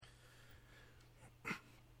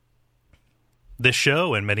This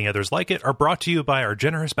show and many others like it are brought to you by our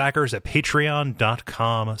generous backers at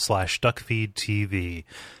patreon.com/duckfeedtv.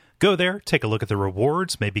 Go there, take a look at the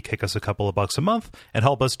rewards, maybe kick us a couple of bucks a month, and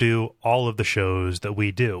help us do all of the shows that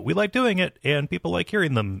we do. We like doing it, and people like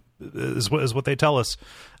hearing them, is what they tell us.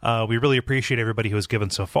 We really appreciate everybody who has given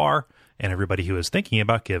so far, and everybody who is thinking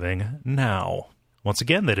about giving now. Once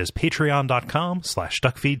again, that is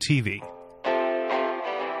patreon.com/duckfeedtv.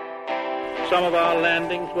 Some of our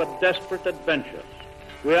landings were desperate adventures.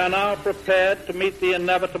 We are now prepared to meet the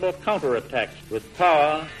inevitable counterattacks with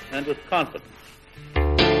power and with confidence.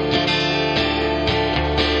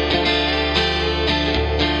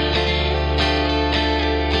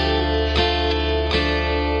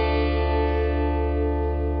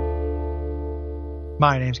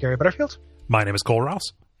 My name's Gary Butterfield. My name is Cole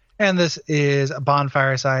Ross. And this is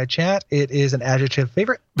Bonfireside Chat. It is an adjective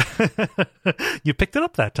favorite. You picked it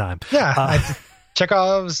up that time. Yeah.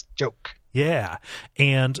 Chekhov's joke. Yeah.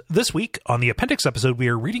 And this week on the Appendix episode, we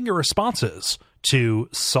are reading your responses to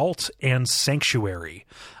Salt and Sanctuary.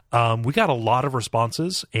 We got a lot of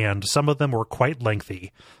responses, and some of them were quite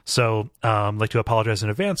lengthy. So I'd like to apologize in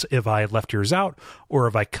advance if I left yours out or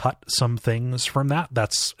if I cut some things from that.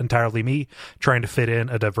 That's entirely me trying to fit in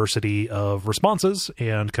a diversity of responses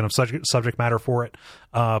and kind of subject matter for it.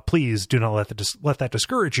 Please do not let that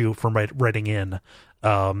discourage you from writing in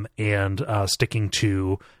and sticking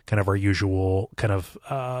to kind of our usual kind of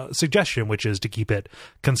suggestion, which is to keep it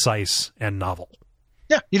concise and novel.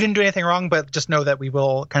 Yeah, you didn't do anything wrong, but just know that we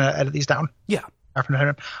will kind of edit these down. Yeah.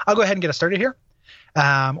 I'll go ahead and get us started here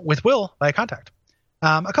with Will by Contact.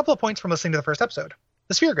 A couple of points from listening to the first episode.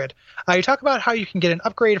 The Sphere Grid. You talk about how you can get an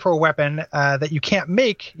upgrade for a weapon that you can't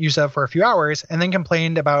make use of for a few hours, and then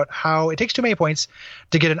complained about how it takes too many points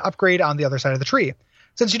to get an upgrade on the other side of the tree.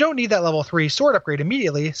 Since you don't need that level 3 sword upgrade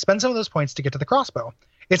immediately, spend some of those points to get to the crossbow.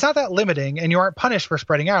 It's not that limiting, and you aren't punished for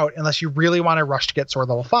spreading out unless you really want to rush to get sword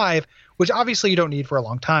level 5, which obviously you don't need for a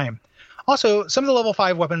long time. Also, some of the level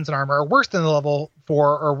 5 weapons and armor are worse than the level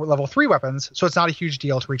 4 or level 3 weapons, so it's not a huge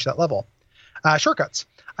deal to reach that level. Shortcuts.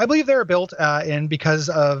 I believe they're built in because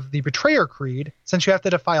of the Betrayer Creed, since you have to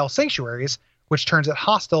defile sanctuaries, which turns it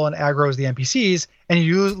hostile and aggroes the NPCs, and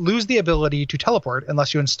you lose the ability to teleport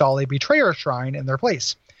unless you install a Betrayer Shrine in their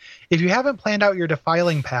place. If you haven't planned out your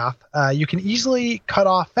defiling path, you can easily cut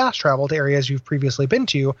off fast travel to areas you've previously been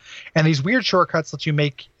to, and these weird shortcuts let you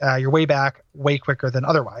make your way back way quicker than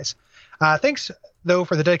otherwise. Thanks, though,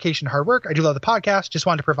 for the dedication and hard work. I do love the podcast. Just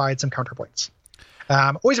wanted to provide some counterpoints.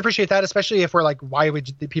 Always appreciate that, especially if we're like, why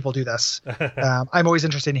would people do this? I'm always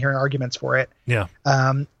interested in hearing arguments for it. Yeah.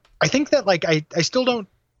 I think that like I still don't,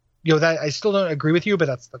 I still don't agree with you, but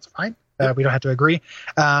that's fine. We don't have to agree.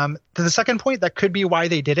 To the second point, that could be why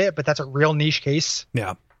they did it, but that's a real niche case.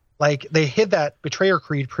 Yeah. Like they hid that Betrayer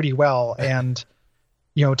Creed pretty well, and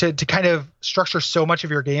to kind of structure so much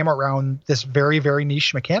of your game around this very, very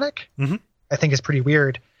niche mechanic, I think is pretty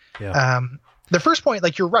weird. Yeah. The first point,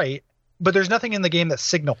 like you're right, but there's nothing in the game that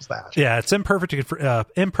signals that. Yeah, it's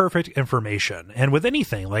imperfect information. And with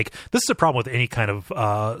anything, like this is a problem with any kind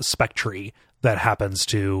of spec tree that happens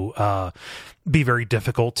to be very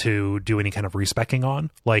difficult to do any kind of respecking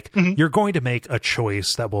on. Like you're going to make a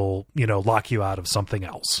choice that will, lock you out of something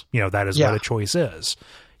else. That is what a choice is.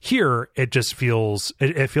 Here, it just feels,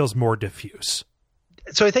 it feels more diffuse.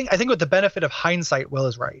 So I think with the benefit of hindsight, Will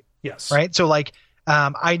is right. Yes. Right. So like,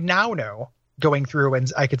 I now know going through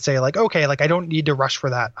and I could say like, okay, like I don't need to rush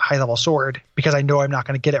for that high level sword because I know I'm not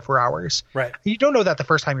going to get it for hours. Right. You don't know that the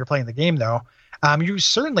first time you're playing the game though. You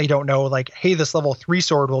certainly don't know like, hey, this level 3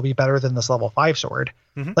 sword will be better than this level 5 sword.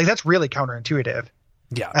 Like that's really counterintuitive.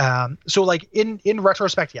 Yeah. So like in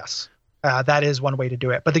retrospect, yes, that is one way to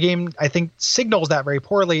do it. But the game, I think, signals that very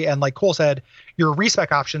poorly. And like Cole said, your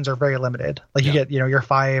respec options are very limited. Like you get, your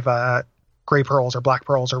 5 gray pearls or black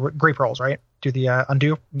pearls or gray pearls, right? Do the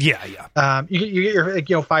undo. Yeah. You get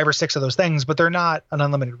your 5 or 6 of those things, but they're not an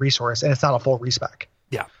unlimited resource and it's not a full respec.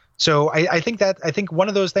 Yeah. So I think one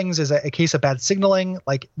of those things is a case of bad signaling.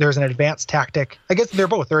 Like there's an advanced tactic. I guess they're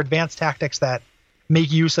both. They're advanced tactics that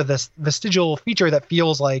make use of this vestigial feature that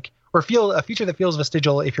feels like, or a feature that feels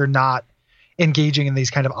vestigial if you're not engaging in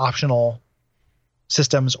these kind of optional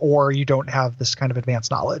systems or you don't have this kind of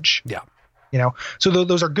advanced knowledge. Yeah. So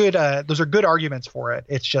those are good arguments for it.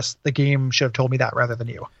 It's just the game should have told me that rather than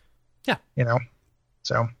you. Yeah.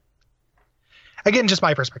 So again, just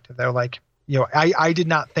my perspective though, like, I did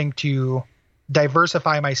not think to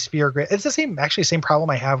diversify my sphere grid. It's the same problem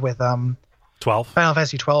I have with 12 Final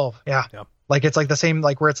Fantasy 12. Yeah. Like it's like the same,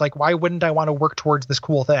 like where it's like, why wouldn't I want to work towards this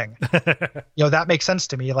cool thing? That makes sense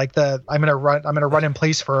to me. Like I'm gonna run in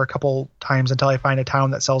place for a couple times until I find a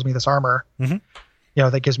town that sells me this armor. Mm-hmm.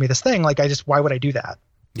 That gives me this thing. Like why would I do that?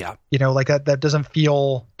 Yeah. Like that doesn't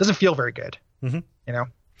feel very good. Mm-hmm.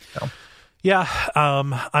 So. Yeah,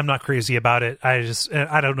 I'm not crazy about it.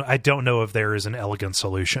 I don't know if there is an elegant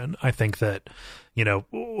solution. I think that,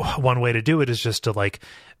 one way to do it is just to like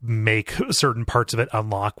make certain parts of it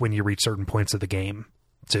unlock when you reach certain points of the game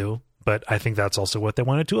too. But I think that's also what they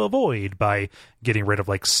wanted to avoid by getting rid of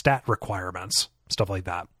like stat requirements, stuff like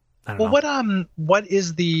that. I don't know. What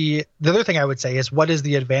is the other thing I would say is, what is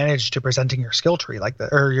the advantage to presenting your skill tree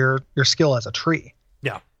or your skill as a tree?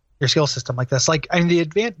 Yeah. Your skill system like this. Like, I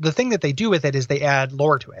mean, the thing that they do with it is they add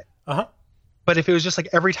lore to it. Uh-huh. But if it was just like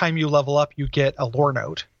every time you level up, you get a lore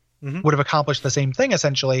note, would have accomplished the same thing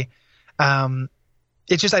essentially.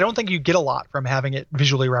 It's just, I don't think you get a lot from having it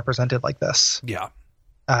visually represented like this. Yeah.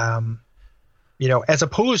 As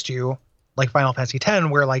opposed to like Final Fantasy X,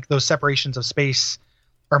 where like those separations of space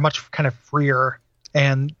are much kind of freer,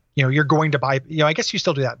 and you're going to I guess you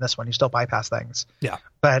still do that in this one. You still bypass things. Yeah.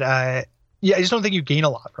 But yeah, I just don't think you gain a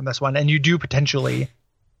lot from this one, and you do potentially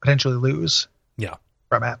lose. Yeah.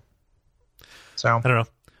 From it. So I don't know.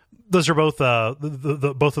 Those are both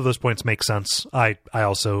both of those points make sense. I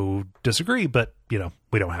also disagree, but we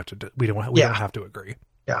don't have to. We don't have to agree.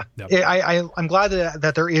 Yeah. Yep. I'm glad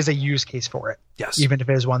that there is a use case for it. Yes. Even if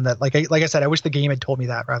it is one that like I said, I wish the game had told me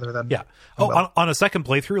that rather than. Yeah. On a second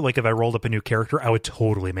playthrough, like if I rolled up a new character, I would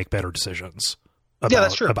totally make better decisions.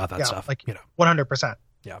 That's true about that stuff. Like 100%.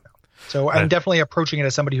 Yeah. So I'm definitely approaching it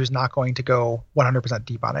as somebody who's not going to go 100%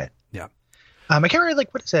 deep on it. Yeah. I can't really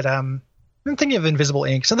what is it? I'm thinking of Invisible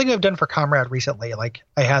Ink. Something I've done for Comrade recently. Like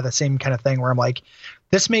I had the same kind of thing where I'm like,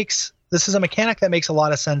 this is a mechanic that makes a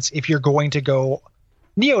lot of sense if you're going to go.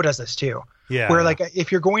 Neo does this too. Yeah. Where like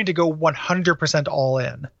if you're going to go 100% all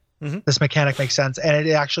in, this mechanic makes sense, and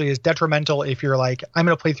it actually is detrimental if you're like, I'm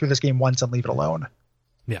going to play through this game once and leave it alone.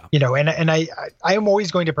 Yeah. And I am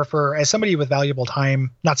always going to prefer, as somebody with valuable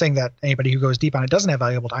time, not saying that anybody who goes deep on it doesn't have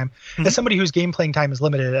valuable time, as somebody whose game playing time is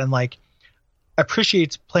limited and like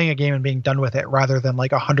appreciates playing a game and being done with it rather than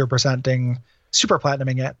like 100%ing super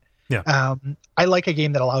platinuming it. Yeah. I like a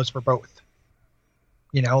game that allows for both.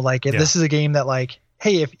 This is a game that like,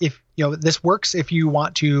 hey, if this works if you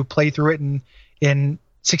want to play through it in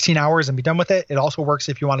 16 hours and be done with it. It also works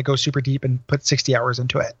if you want to go super deep and put 60 hours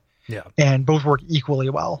into it. Yeah. And both work equally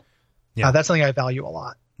well. Yeah. That's something I value a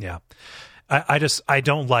lot. Yeah. I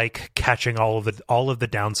don't like catching all of the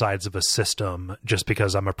downsides of a system just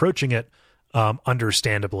because I'm approaching it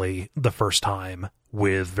understandably the first time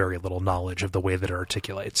with very little knowledge of the way that it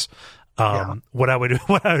articulates. What I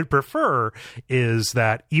would prefer is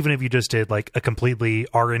that even if you just did like a completely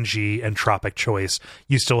RNG entropic choice,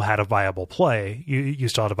 you still had a viable play. You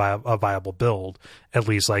still had a viable build, at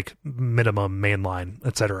least like minimum mainline,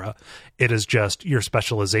 etc. It is just your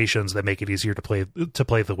specializations that make it easier to play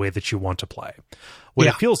the way that you want to play. What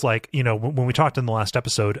it feels like, when we talked in the last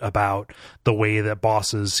episode about the way that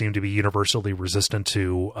bosses seem to be universally resistant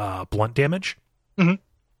to blunt damage,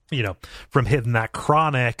 from hitting that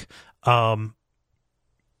chronic.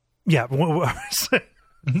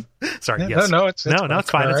 Sorry. Yes. No, it's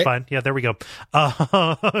fine. Right. It's fine. Yeah, there we go.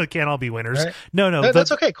 Can't all be winners. Right. No,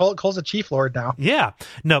 that's okay. Cole's a Chief Lord now. Yeah.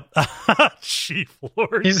 No. Chief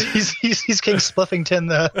Lord. He's King Spliffington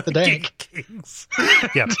the Dank. Kings.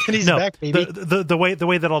 Yeah. And he's back, baby. The way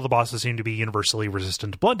that all the bosses seem to be universally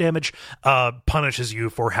resistant to blunt damage punishes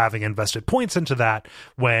you for having invested points into that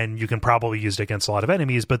when you can probably use it against a lot of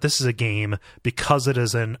enemies. But this is a game, because it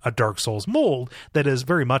is in a Dark Souls mold, that is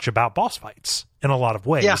very much about boss fights in a lot of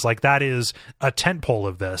ways. Like that is a tentpole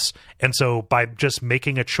of this. And so by just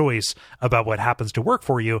making a choice about what happens to work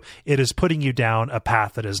for you, it is putting you down a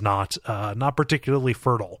path that is not particularly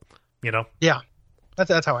fertile, Yeah.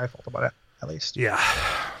 That's how I felt about it, at least. Yeah.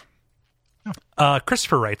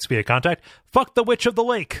 Christopher writes via contact, "Fuck the Witch of the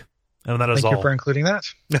Lake." And that is all. Thank you for including that.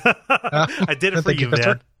 I did it for you,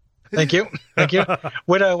 man. Thank you.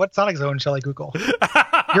 What Sonic Zone shall I Google?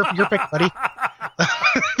 Your pick, buddy.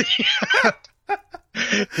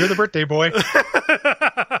 You're the birthday boy.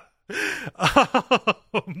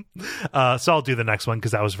 So I'll do the next one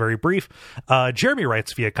because that was very brief. Jeremy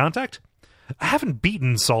writes via contact, "I haven't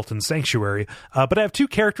beaten Salt and Sanctuary, but I have two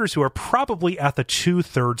characters who are probably at the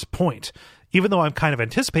 2/3 point. Even though I'm kind of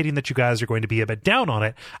anticipating that you guys are going to be a bit down on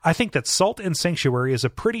it, I think that Salt and Sanctuary is a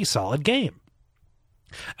pretty solid game.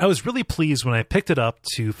 I was really pleased when I picked it up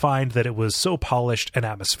to find that it was so polished and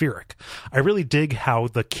atmospheric. I really dig how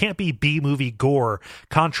the campy B-movie gore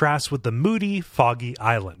contrasts with the moody, foggy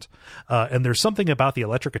island. And there's something about the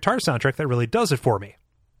electric guitar soundtrack that really does it for me.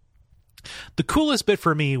 The coolest bit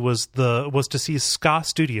for me was to see Ska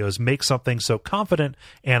Studios make something so confident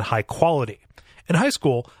and high quality. In high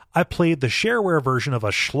school, I played the shareware version of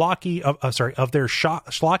their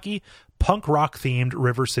schlocky punk rock themed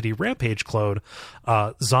River City Rampage clone,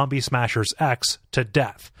 Zombie Smashers X, to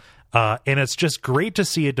death. And it's just great to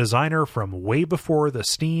see a designer from way before the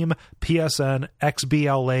Steam, PSN,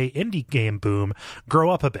 XBLA indie game boom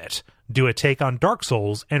grow up a bit, do a take on Dark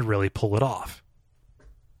Souls, and really pull it off.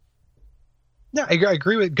 Yeah, I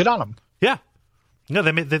agree with good on them. Yeah. No,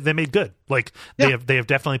 they made good. Like they have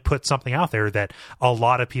definitely put something out there that a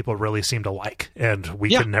lot of people really seem to like, and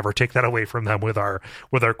we can never take that away from them with our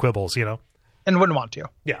quibbles, you know. And wouldn't want to.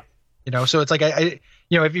 Yeah. You know, so it's like I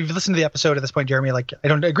if you've listened to the episode at this point, Jeremy, like I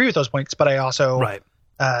don't agree with those points, but I also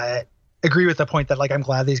agree with the point that like I'm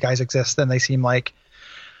glad these guys exist, and they seem like,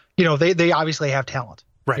 you know, they obviously have talent.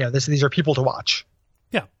 Right. Yeah. These are people to watch.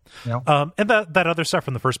 Yeah. You know? And that other stuff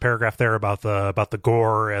from the first paragraph there about the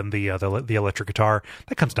gore and the electric guitar,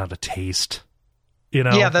 that comes down to taste. You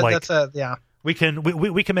know, that's we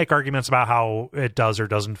can make arguments about how it does or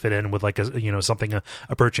doesn't fit in with like something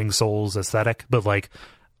approaching Souls aesthetic, but like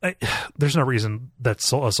there's no reason that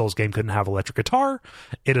a Souls game couldn't have electric guitar.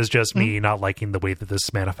 It is just me not liking the way that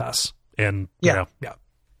this manifests, and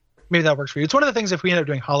maybe that works for you. It's one of the things if we end up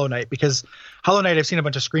doing Hollow Knight, because Hollow Knight, I've seen a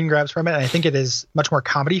bunch of screen grabs from it, and I think it is much more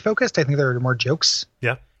comedy focused. I think there are more jokes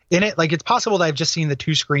in it. Like, it's possible that I've just seen the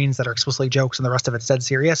 2 screens that are explicitly jokes and the rest of it's dead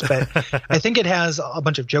serious, but I think it has a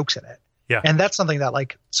bunch of jokes in it. Yeah. And that's something that,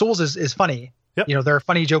 like, Souls is funny. Yep. You know, there are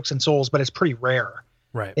funny jokes in Souls, but it's pretty rare.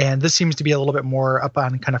 Right. And this seems to be a little bit more up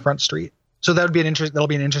on kind of Front Street. So that'll be an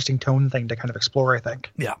interesting tone thing to kind of explore, I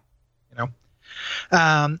think. Yeah. You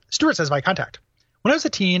know? Stuart says, by contact. When I was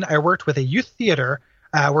a teen, I worked with a youth theater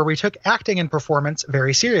where we took acting and performance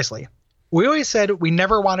very seriously. We always said we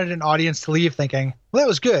never wanted an audience to leave thinking, well, that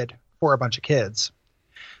was good for a bunch of kids.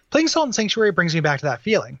 Playing Salt and Sanctuary brings me back to that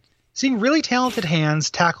feeling. Seeing really talented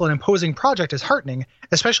hands tackle an imposing project is heartening,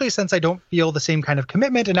 especially since I don't feel the same kind of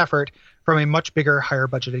commitment and effort from a much bigger, higher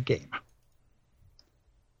budgeted game.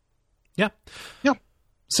 Yeah. Yeah.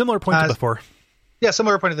 Similar point to before. Yeah,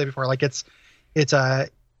 similar point to before. Like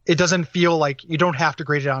it doesn't feel like you don't have to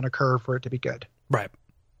grade it on a curve for it to be good. Right.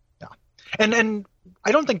 Yeah. And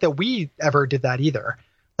I don't think that we ever did that either.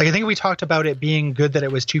 Like, I think we talked about it being good that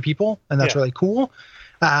it was 2 people, and that's really cool.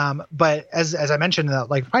 But as I mentioned in that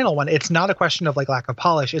like final one, it's not a question of like lack of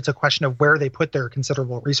polish. It's a question of where they put their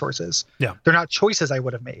considerable resources. Yeah. They're not choices I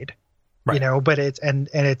would have made, you know, but it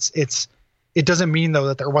doesn't mean though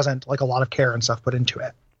that there wasn't like a lot of care and stuff put into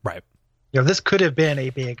it. Right. You know, this could have been a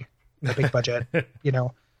big budget, you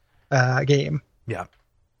know, game. Yeah.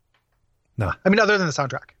 No. I mean, other than the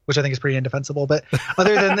soundtrack, which I think is pretty indefensible, but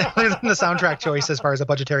other than the soundtrack choice, as far as a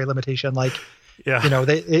budgetary limitation, like, you know,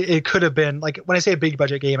 it could have been like, when I say a big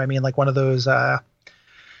budget game, I mean like one of those, the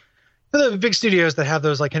big studios that have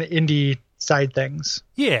those like kind of indie side things.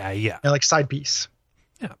 Yeah. Yeah. And like side piece.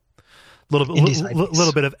 Yeah.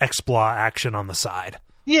 Little bit of exploit action on the side.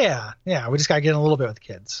 Yeah. Yeah. We just got to get in a little bit with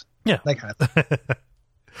kids. Yeah. That kind of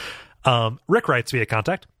thing. Rick writes via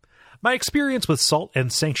contact. My experience with Salt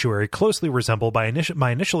and Sanctuary closely resemble my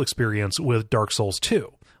initial experience with Dark Souls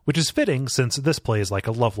 2, which is fitting since this plays like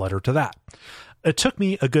a love letter to that. It took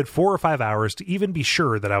me a good 4 or 5 hours to even be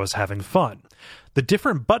sure that I was having fun. The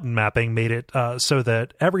different button mapping made it so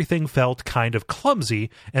that everything felt kind of clumsy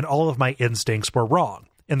and all of my instincts were wrong.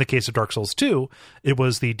 In the case of Dark Souls 2, it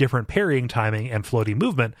was the different parrying timing and floaty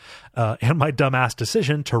movement, and my dumbass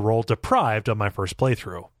decision to roll deprived on my first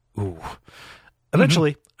playthrough. Ooh.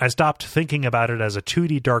 Eventually, I stopped thinking about it as a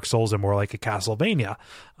 2D Dark Souls and more like a Castlevania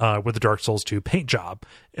with the Dark Souls 2 paint job,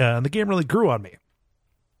 and the game really grew on me.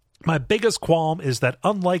 My biggest qualm is that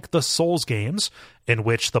unlike the Souls games, in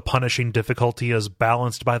which the punishing difficulty is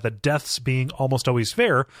balanced by the deaths being almost always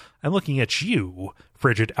fair, I'm looking at you,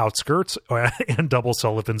 Frigid Outskirts and Double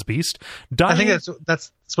Sullivan's Beast. I think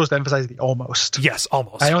that's supposed to emphasize the almost. Yes,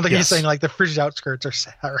 almost. I don't think he's saying like the Frigid Outskirts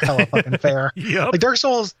are hella fucking fair. Yep. Like Dark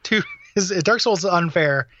Souls 2 Dark Souls is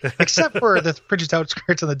unfair, except for the Frigid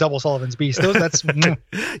Outskirts and the Double Sullivan's Beast. That's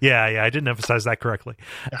yeah, I didn't emphasize that correctly.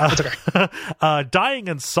 Yeah, it's okay. Dying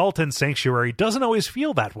in Salt and Sanctuary doesn't always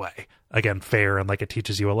feel that way. Again, fair and like it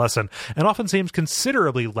teaches you a lesson, and often seems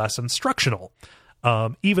considerably less instructional.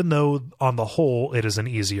 even though on the whole it is an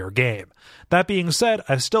easier game. That being said,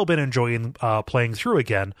 I've still been enjoying playing through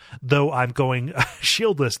again, though I'm going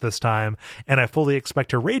shieldless this time, and I fully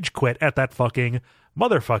expect to rage quit at that fucking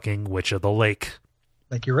motherfucking Witch of the Lake.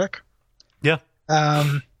 Thank you, Rick. Yeah.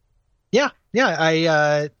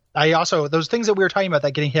 I also, those things that we were talking about,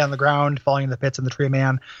 that getting hit on the ground, falling in the pits, and the Tree of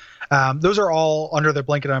Man, those are all under the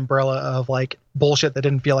blanket umbrella of like bullshit that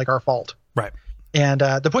didn't feel like our fault. Right. And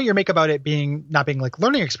the point you make about it not being like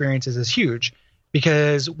learning experiences is huge,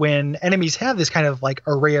 because when enemies have this kind of like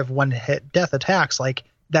array of one-hit death attacks, like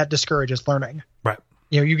that discourages learning. Right.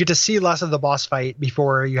 You get to see less of the boss fight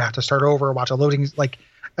before you have to start over, watch a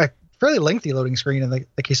fairly lengthy loading screen in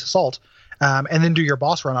the case of Salt, and then do your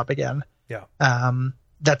boss run up again. Yeah.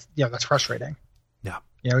 That's frustrating. Yeah.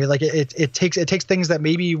 Like it takes things that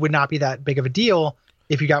maybe would not be that big of a deal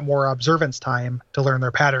if you got more observance time to learn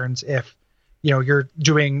their patterns. If you're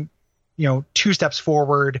doing 2 steps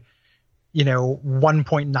forward,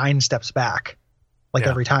 1.9 steps back,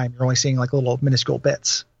 every time you're only seeing like little minuscule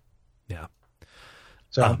bits. Yeah.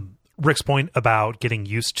 So Rick's point about getting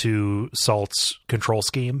used to Salt's control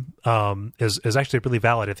scheme is actually really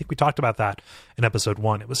valid. I think we talked about that in episode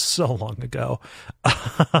 1. It was so long ago.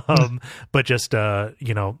 But just,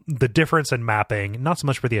 the difference in mapping, not so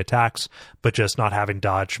much for the attacks, but just not having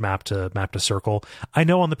dodge map to circle. I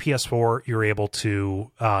know on the PS4, you're able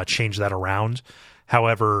to change that around.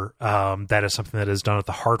 However, that is something that is done at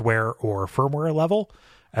the hardware or firmware level.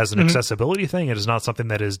 As an accessibility thing, it is not something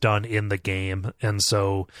that is done in the game, and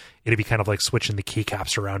so it'd be kind of like switching the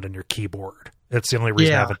keycaps around on your keyboard. It's the only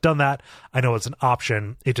reason I haven't done that. I know it's an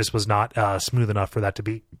option. It just was not smooth enough for that to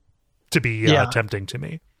be tempting to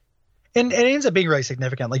me. And it ends up being really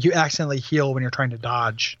significant. Like you accidentally heal when you're trying to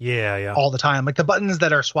dodge. Yeah. All the time. Like the buttons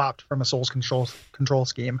that are swapped from a Souls control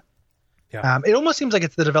scheme. Yeah. It almost seems like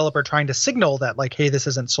it's the developer trying to signal that like, hey, this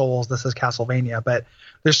isn't Souls, this is Castlevania, but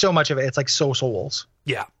there's so much of it. It's like Souls.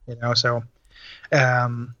 Yeah. So, I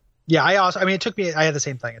had the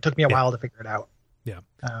same thing. It took me a while to figure it out. Yeah.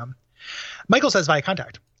 Michael says via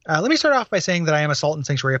contact, let me start off by saying that I am a Salt and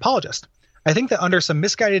Sanctuary apologist. I think that under some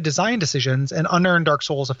misguided design decisions and unearned Dark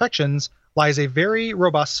Souls affections lies a very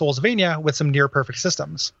robust Soulsvania with some near perfect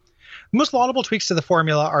systems. The most laudable tweaks to the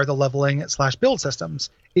formula are the leveling/build systems.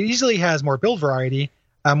 It easily has more build variety,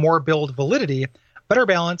 more build validity, better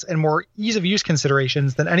balance, and more ease of use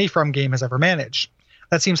considerations than any From game has ever managed.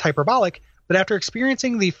 That seems hyperbolic, but after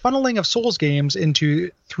experiencing the funneling of Souls games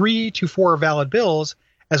into 3 to 4 valid builds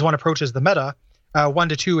as one approaches the meta, 1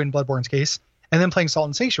 to 2 in Bloodborne's case, and then playing Salt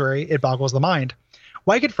and Sanctuary, it boggles the mind.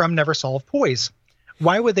 Why could From never solve poise?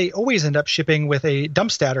 Why would they always end up shipping with a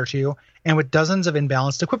dump stat or two and with dozens of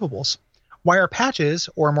imbalanced equipables? Why are patches,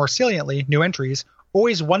 or more saliently, new entries,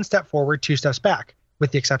 always 1 step forward, 2 steps back,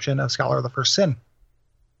 with the exception of Scholar of the First Sin?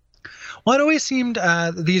 While it always seemed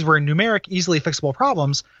these were numeric, easily fixable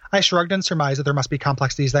problems, I shrugged and surmised that there must be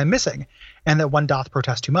complexities that I'm missing, and that one doth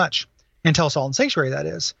protest too much. Until Salt and Sanctuary, that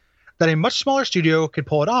is. That a much smaller studio could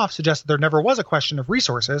pull it off suggests that there never was a question of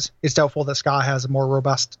resources. It's doubtful that SCA has more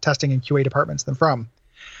robust testing and QA departments than From.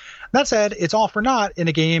 That said, it's all for naught in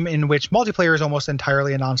a game in which multiplayer is almost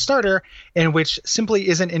entirely a non-starter, and which simply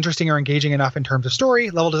isn't interesting or engaging enough in terms of story,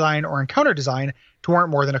 level design, or encounter design to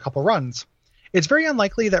warrant more than a couple runs. It's very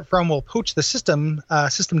unlikely that From will poach the system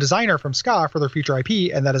designer from SCA for their future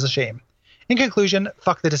IP, and that is a shame. In conclusion,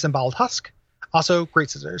 fuck the disemboweled husk. Also, great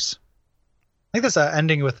scissors. I think that's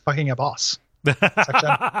ending with fucking a boss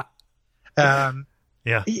section.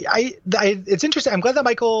 Yeah. It's interesting. I'm glad that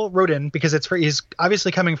Michael wrote in, because he's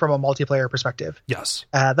obviously coming from a multiplayer perspective. Yes.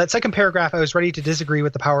 That second paragraph, I was ready to disagree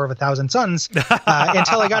with the power of 1,000 suns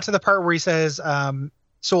until I got to the part where he says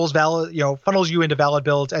Souls funnels you into valid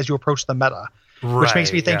builds as you approach the meta, which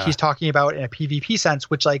makes me think he's talking about in a PvP sense,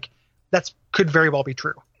 which could very well be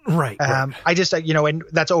true. Right. I just and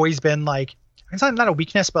that's always been like, it's not a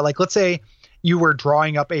weakness, but like, let's say you were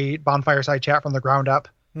drawing up a bonfire side chat from the ground up.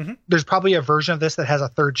 Mm-hmm. There's probably a version of this that has a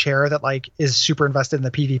third chair that like is super invested in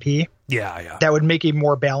the PvP. Yeah. That would make a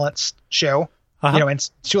more balanced show. And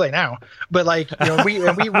it's too late now. But like,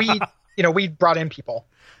 we brought in people.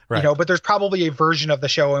 Right. But there's probably a version of the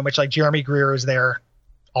show in which like Jeremy Greer is there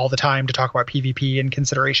all the time to talk about PvP and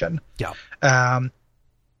consideration. Yeah.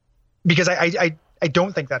 Because I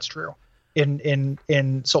don't think that's true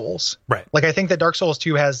in Souls. Right. Like I think that Dark Souls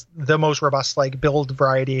 2 has the most robust like build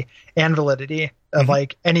variety and validity of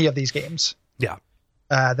like any of these games. Yeah.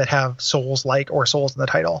 That have Souls or Souls in the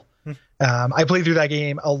title. I played through that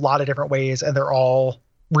game a lot of different ways, and they're all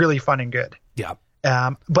really fun and good. Yeah.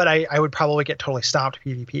 But I would probably get totally stomped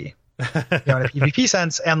PvP, in a PvP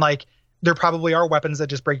sense. And like, there probably are weapons that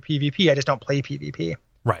just break PvP. I just don't play PvP.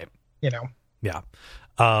 Right. Yeah.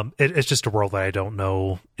 It's just a world that I don't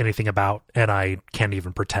know anything about, and I can't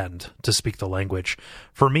even pretend to speak the language.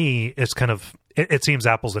 For me, it's kind of, it seems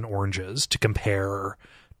apples and oranges to compare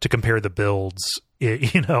the builds,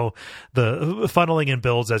 the funneling in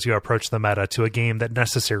builds as you approach the meta to a game that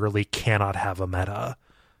necessarily cannot have a meta.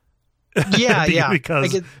 Because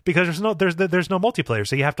there's no multiplayer,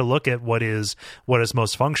 so you have to look at what is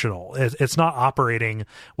most functional. It's not operating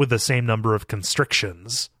with the same number of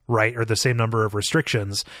constrictions, right, or the same number of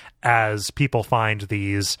restrictions as people find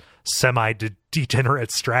these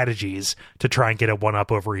semi-degenerate strategies to try and get a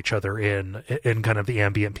one-up over each other in kind of the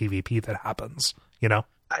ambient PvP that happens,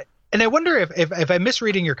 And I wonder if I'm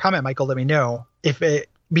misreading your comment, Michael. Let me know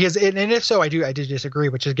because if so, I did disagree,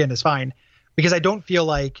 which again is fine, because I don't feel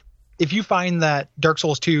like, if you find that Dark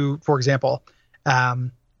Souls 2, for example,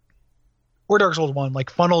 or Dark Souls 1, like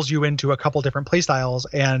funnels you into a couple different playstyles,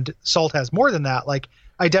 and Salt has more than that, like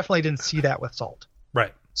I definitely didn't see that with Salt.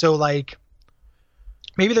 Right. So like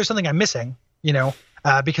maybe there's something I'm missing,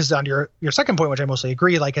 because on your second point, which I mostly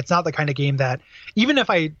agree, like it's not the kind of game that, even if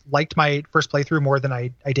I liked my first playthrough more than I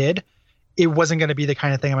did, it wasn't going to be the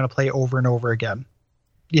kind of thing I'm going to play over and over again.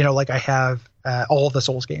 Like I have all of the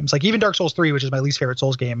Souls games, like even Dark Souls 3, which is my least favorite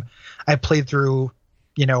Souls game, I played through,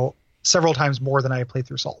 several times more than I played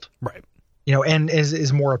through Salt. Right. And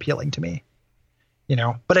is more appealing to me,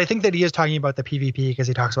 but I think that he is talking about the PvP because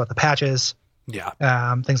he talks about the patches. Yeah.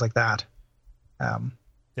 Things like that. Yeah.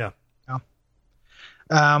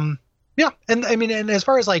 Yeah. And I mean, and as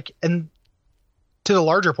far as and to the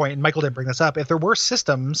larger point, and Michael didn't bring this up, if there were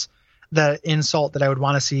systems that in Salt that I would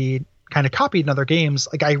want to see kind of copied in other games,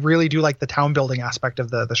 like I really do like the town building aspect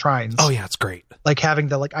of the shrines. Oh yeah, it's great. Like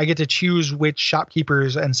having I get to choose which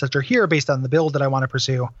shopkeepers and such are here based on the build that I want to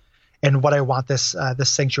pursue and what I want this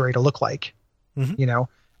sanctuary to look like. Mm-hmm.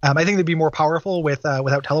 I think it'd be more powerful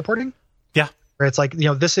without teleporting. Yeah. Where it's like,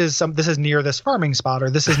 this is near this farming spot, or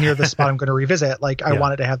this is near this spot I'm going to revisit. Like I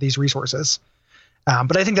want it to have these resources.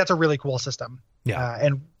 But I think that's a really cool system. Yeah.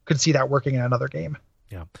 And could see that working in another game.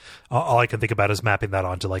 Yeah. All I can think about is mapping that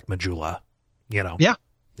onto like Majula, Yeah.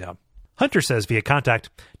 Yeah. Hunter says via contact,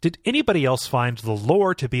 did anybody else find the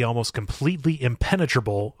lore to be almost completely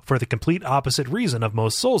impenetrable for the complete opposite reason of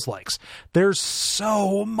most Souls-likes? There's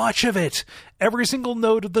so much of it. Every single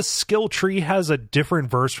node of the skill tree has a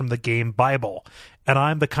different verse from the game Bible. And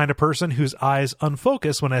I'm the kind of person whose eyes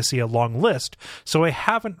unfocus when I see a long list, so I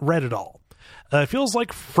haven't read it all. It feels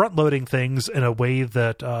like front-loading things in a way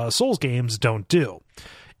that Souls games don't do,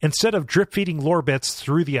 instead of drip-feeding lore bits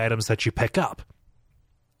through the items that you pick up.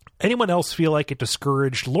 Anyone else feel like it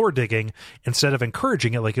discouraged lore digging instead of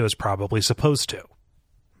encouraging it like it was probably supposed to?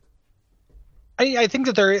 I think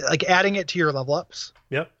that they're like adding it to your level ups.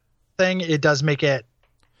 Yep. Thing, it does make it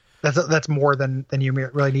that's more than you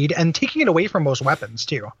really need, and taking it away from most weapons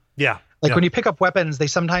too. Yeah. When you pick up weapons, they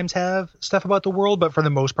sometimes have stuff about the world, but for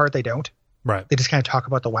the most part they don't. Right. They just kind of talk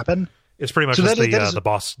about the weapon. It's pretty much just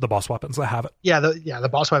the boss weapons that have it. Yeah, the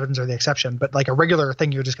boss weapons are the exception, but like a regular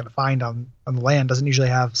thing you're just going to find on the land doesn't usually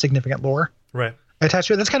have significant lore right attached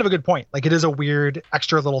to it. That's kind of a good point. Like it is a weird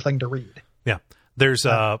extra little thing to read. Yeah. There's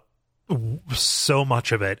so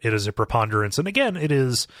much of it. It is a preponderance, and again, it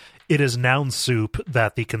is noun soup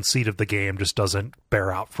that the conceit of the game just doesn't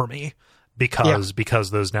bear out for me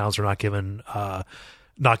because those nouns are not given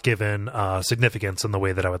significance in the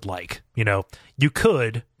way that I would like. You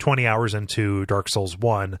could 20 hours into Dark Souls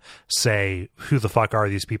 1 say, who the fuck are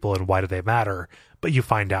these people and why do they matter? But you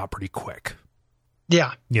find out pretty quick.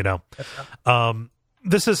 Yeah.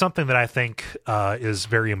 This is something that I think is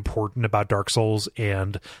very important about Dark Souls,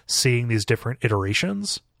 and seeing these different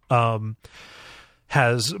iterations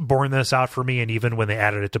has borne this out for me. And even when they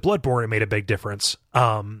added it to Bloodborne, it made a big difference.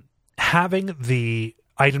 Having the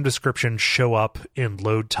item description show up in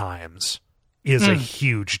load times is a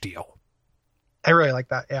huge deal. I really like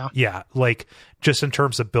that. Yeah. Yeah. Like just in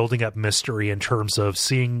terms of building up mystery, in terms of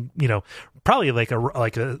seeing, probably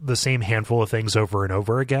the same handful of things over and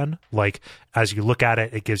over again. Like as you look at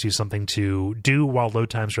it, it gives you something to do while load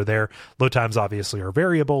times are there. Load times obviously are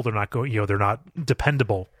variable. They're not going, they're not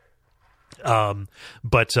dependable.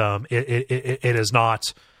 But it is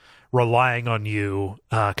not relying on you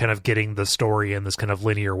kind of getting the story in this kind of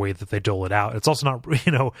linear way that they dole it out. It's also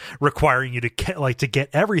not, requiring you to get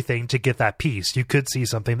everything to get that piece. You could see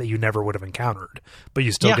something that you never would have encountered, but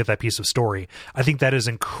you still get that piece of story. I think that is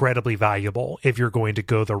incredibly valuable if you're going to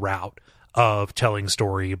go the route of telling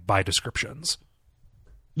story by descriptions.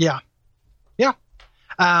 Yeah. Yeah.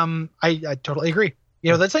 I totally agree.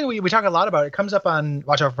 That's something we talk a lot about. It comes up on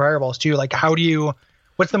Watch Out for Fireballs too. Like, how do you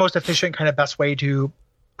what's the most efficient kind of best way to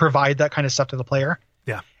provide that kind of stuff to the player.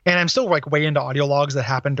 Yeah. And I'm still like way into audio logs that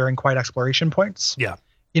happen during quiet exploration points. Yeah.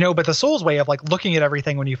 But the Souls way of like looking at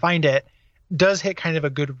everything when you find it does hit kind of a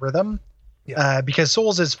good rhythm. Yeah. Because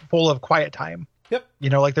Souls is full of quiet time. Yep.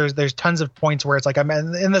 Like there's tons of points where it's like I'm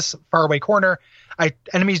in this faraway corner.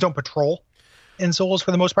 Enemies don't patrol in Souls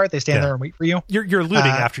for the most part. They stand there and wait for you. You're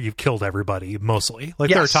looting after you've killed everybody mostly. Like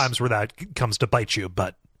there are times where that comes to bite you,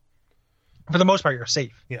 but for the most part you're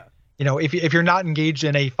safe. Yeah. If you're not engaged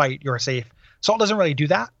in a fight, you're safe. Salt doesn't really do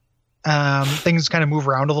that. Things kind of move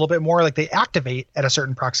around a little bit more. Like they activate at a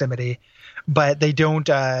certain proximity, but they don't.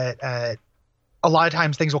 A lot of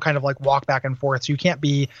times things will kind of like walk back and forth, so you can't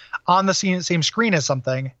be on the same screen as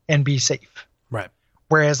something and be safe. Right.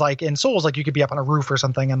 Whereas like in Souls, like you could be up on a roof or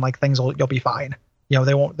something and like you'll be fine.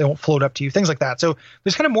 They won't float up to you, things like that. So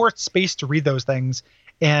there's kind of more space to read those things,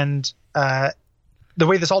 and the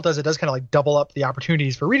way this all does, it does kind of like double up the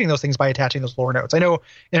opportunities for reading those things by attaching those lore notes. I know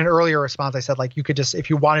in an earlier response I said like you could just, if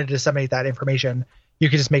you wanted to disseminate that information, you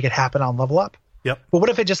could just make it happen on level up. Yep. But what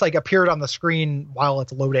if it just like appeared on the screen while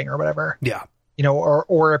it's loading or whatever? Yeah.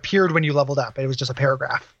 Or appeared when you leveled up. It was just a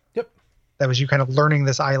paragraph. Yep. That was you kind of learning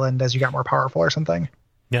this island as you got more powerful or something.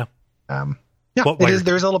 Yeah.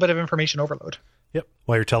 There's a little bit of information overload. Yep.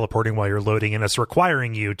 While you're teleporting, while you're loading, and it's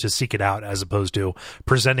requiring you to seek it out as opposed to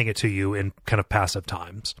presenting it to you in kind of passive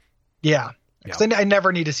times. Yeah. Because I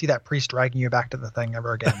never need to see that priest dragging you back to the thing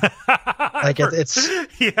ever again. Like it's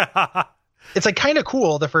it's like kind of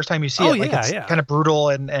cool the first time you see it. Like it's kind of brutal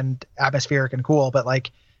and atmospheric and cool, but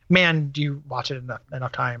like, man, do you watch it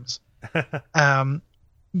enough times?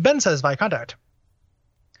 Ben says via contact,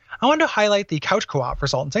 I wanted to highlight the couch co-op for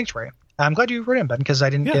Salt and Sanctuary. I'm glad you wrote in, Ben, because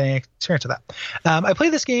I didn't get any experience with that. I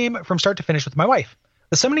played this game from start to finish with my wife.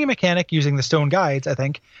 The summoning mechanic using the stone guides, I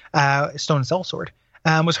think, stone sellsword,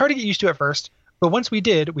 was hard to get used to at first, but once we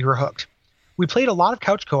did, we were hooked. We played a lot of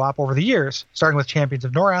couch co-op over the years, starting with Champions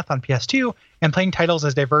of Norath on PS2 and playing titles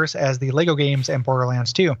as diverse as the Lego games and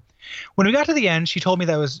Borderlands 2. When we got to the end, she told me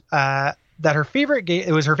that was her favorite game.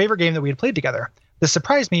 It was her favorite game that we had played together. This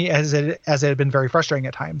surprised me as it had been very frustrating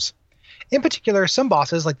at times. In particular, some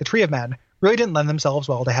bosses, like the Tree of Men, really didn't lend themselves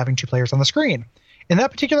well to having two players on the screen. In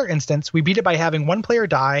that particular instance, we beat it by having one player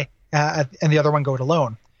die and the other one go it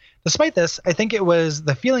alone. Despite this, I think it was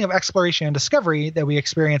the feeling of exploration and discovery that we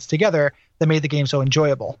experienced together that made the game so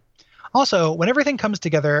enjoyable. Also, when everything comes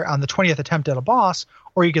together on the 20th attempt at a boss,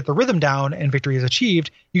 or you get the rhythm down and victory is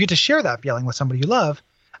achieved, you get to share that feeling with somebody you love.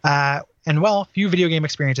 Few video game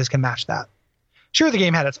experiences can match that. Sure, the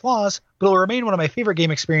game had its flaws, but it will remain one of my favorite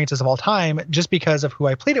game experiences of all time just because of who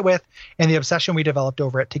I played it with and the obsession we developed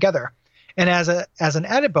over it together. And as an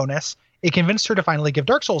added bonus, it convinced her to finally give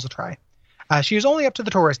Dark Souls a try. She is only up to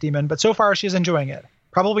the Taurus Demon, but so far she is enjoying it.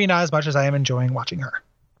 Probably not as much as I am enjoying watching her.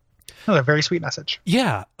 Another very sweet message.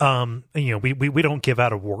 Yeah. We don't give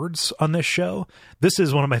out awards on this show. This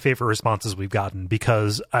is one of my favorite responses we've gotten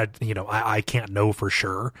because I can't know for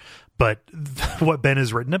sure, but what Ben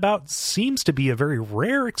has written about seems to be a very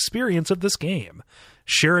rare experience of this game.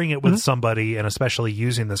 Sharing it with somebody and especially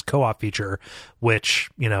using this co-op feature, which,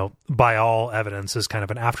 by all evidence is kind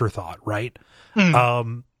of an afterthought, right?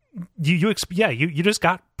 You just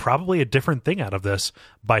got probably a different thing out of this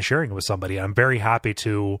by sharing it with somebody. I'm very happy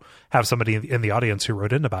to have somebody in the audience who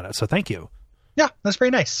wrote in about it. So thank you. Yeah, that's very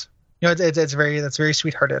nice. That's very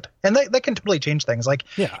sweethearted, and that can totally change things. Like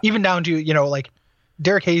even down to like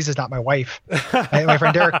Derek Hayes is not my wife, my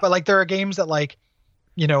friend Derek, but like there are games that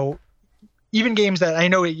even games that I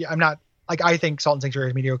know I'm not like, I think Salt and Sanctuary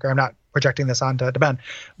is mediocre. I'm not projecting this onto Ben,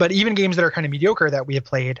 but even games that are kind of mediocre that we have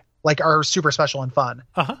played like are super special and fun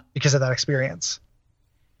because of that experience.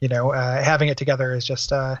 Having it together is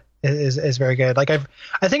just is very good. Like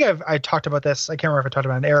I talked about this. I can't remember if I talked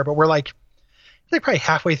about it in air, but we're like probably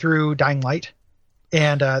halfway through Dying Light.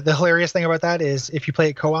 And the hilarious thing about that is if you play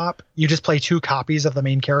it co-op, you just play 2 copies of the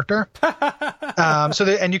main character.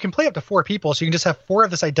 And you can play up to 4 people. So you can just have 4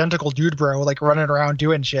 of this identical dude bro, like running around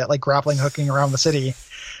doing shit, like grappling, hooking around the city.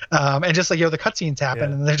 And just like, the cutscenes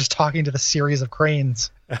happen and they're just talking to the series of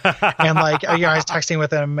cranes. And like, I was texting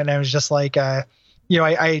with him and I was just like, I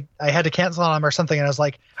had to cancel on him or something. And I was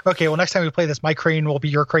like, okay, well, next time we play this, my crane will be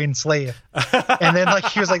your crane slave. And then like,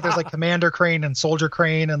 he was like, there's like commander crane and soldier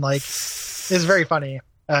crane. And like, it's very funny.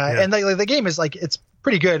 And the game is like, it's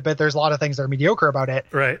pretty good, but there's a lot of things that are mediocre about it.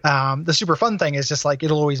 Right. The super fun thing is just like,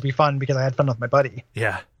 it'll always be fun because I had fun with my buddy.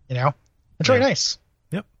 Yeah. It's really nice.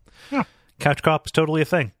 Yep. Yeah. Couch co-op is totally a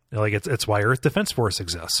thing. Like it's why Earth Defense Force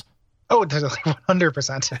exists. Oh,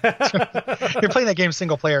 100%. You're playing that game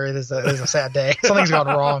single player. It is a sad day. Something's gone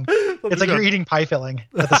wrong. It's like you're eating pie filling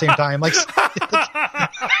at the same time. Like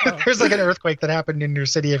There's like an earthquake that happened in your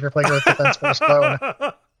city if you're playing Earth Defense Force Clone.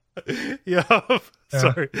 Yeah.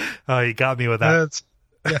 Sorry. You got me with that.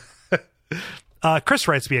 Chris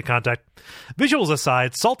writes via contact. Visuals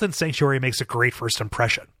aside, Salt and Sanctuary makes a great first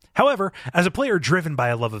impression. However, as a player driven by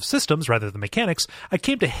a love of systems rather than mechanics, I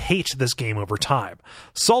came to hate this game over time.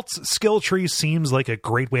 Salt's skill tree seems like a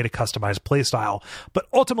great way to customize playstyle, but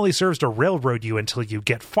ultimately serves to railroad you until you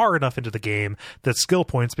get far enough into the game that skill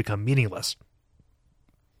points become meaningless.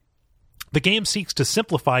 The game seeks to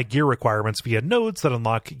simplify gear requirements via nodes that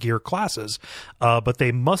unlock gear classes, but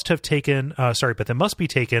they must be taken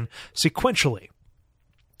sequentially.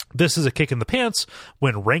 This is a kick in the pants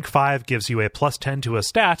when rank 5 gives you a plus 10 to a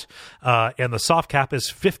stat, and the soft cap is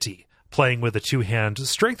 50. Playing with a two-hand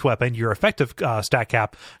strength weapon, your effective stat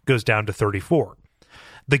cap goes down to 34.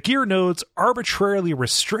 The gear nodes arbitrarily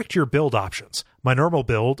restrict your build options. My normal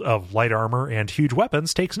build of light armor and huge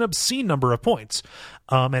weapons takes an obscene number of points,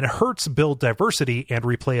 and it hurts build diversity and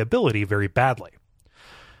replayability very badly.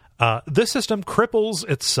 This system cripples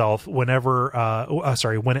itself when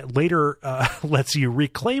it later lets you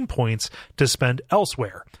reclaim points to spend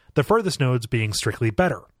elsewhere, the furthest nodes being strictly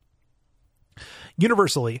better.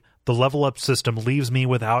 Universally, the level up system leaves me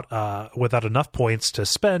without enough points to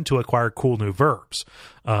spend to acquire cool new verbs,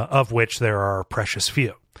 of which there are precious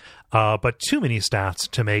few, but too many stats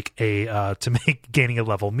to make gaining a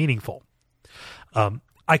level meaningful.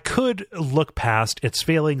 I could look past its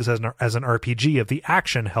failings as an RPG if the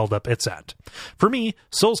action held up its end. For me,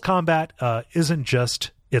 Souls combat isn't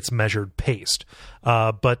just its measured pace,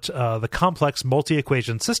 but the complex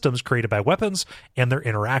multi-equation systems created by weapons and their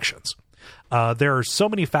interactions. There are so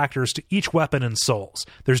many factors to each weapon in Souls.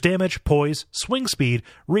 There's damage, poise, swing speed,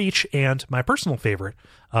 reach, and my personal favorite,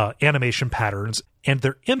 animation patterns, and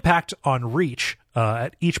their impact on reach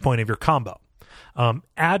at each point of your combo.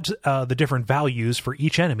 Add the different values for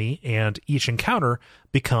each enemy, and each encounter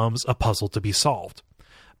becomes a puzzle to be solved.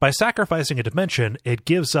 By sacrificing a dimension, it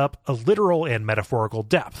gives up a literal and metaphorical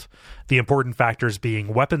depth, the important factors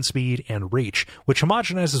being weapon speed and reach, which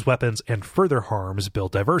homogenizes weapons and further harms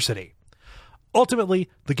build diversity. Ultimately,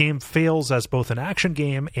 the game fails as both an action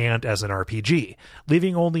game and as an RPG,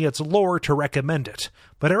 leaving only its lore to recommend it,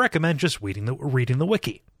 but I recommend just reading the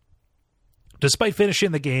wiki. Despite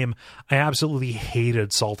finishing the game, I absolutely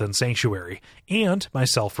hated Salt and Sanctuary, and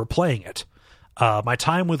myself for playing it. My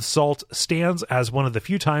time with Salt stands as one of the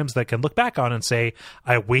few times that I can look back on and say,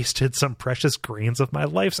 I wasted some precious grains of my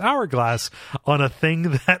life's hourglass on a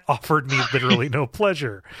thing that offered me literally no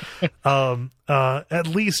pleasure. At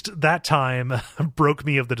least that time broke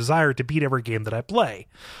me of the desire to beat every game that I play,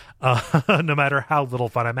 no matter how little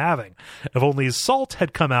fun I'm having. If only Salt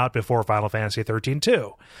had come out before Final Fantasy 13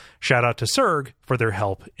 too. Shout out to Serg for their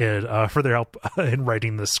help in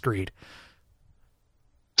writing this screed.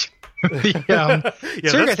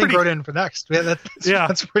 Serg, I think, wrote in for next.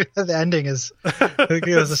 That's pretty. The ending is, I think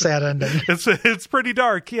it was a sad ending. It's pretty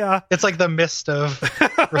dark. Yeah, it's like the mist of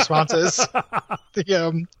responses.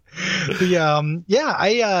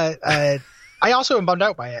 I also am bummed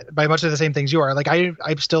out by it, by much of the same things you are. Like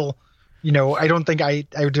I'm still, I don't think I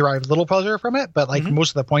derive little pleasure from it, but like most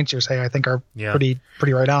of the points you're saying, I think are pretty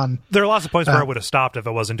right on. There are lots of points where I would have stopped if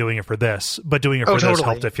I wasn't doing it for this, but doing it for this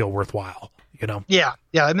helped it feel worthwhile. Yeah.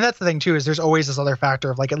 I mean, that's the thing too, is there's always this other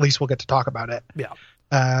factor of like, at least we'll get to talk about it. Yeah.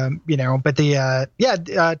 But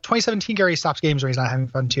 2017 Gary stops games when he's not having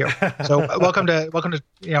fun too. So welcome to,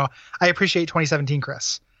 I appreciate 2017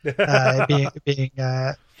 Chris,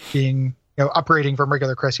 being operating from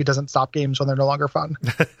regular Chris who doesn't stop games when they're no longer fun.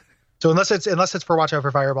 So unless it's for Watch Out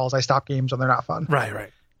for Fireballs, I stop games when they're not fun.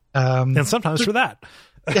 Right. And sometimes for that.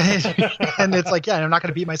 And it's like, I'm not going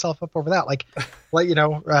to beat myself up over that. Like,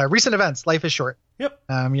 recent events, life is short. Yep.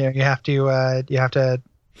 You have to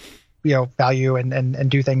value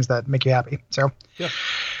and do things that make you happy. So,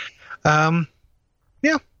 The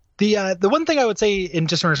one thing I would say in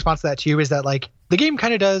response to that too is that like the game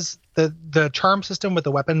kind of does the charm system with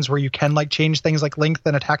the weapons where you can like change things like length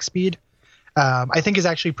and attack speed. I think is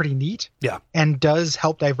actually pretty neat. Yeah. And does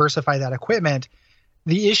help diversify that equipment.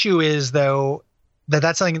 The issue is though,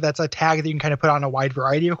 that's something that's a tag that you can kind of put on a wide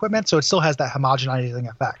variety of equipment, so it still has that homogenizing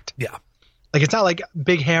effect. Yeah, like it's not like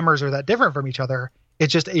big hammers are that different from each other.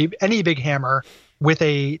 It's just any big hammer with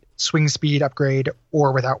a swing speed upgrade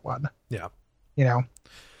or without one. Yeah,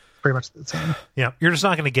 pretty much the same. Yeah, you're just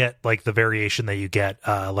not going to get like the variation that you get.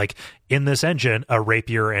 Like in this engine, a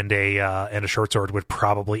rapier and a short sword would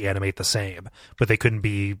probably animate the same, but they couldn't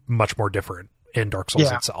be much more different in Dark Souls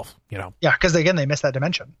itself. Yeah, because again, they miss that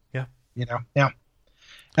dimension. Yeah.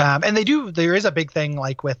 And there is a big thing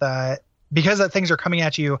like with because that things are coming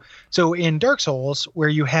at you. So in Dark Souls, where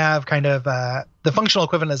you have kind of the functional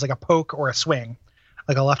equivalent is like a poke or a swing,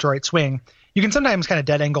 like a left or right swing, you can sometimes kind of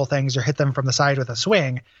dead angle things or hit them from the side with a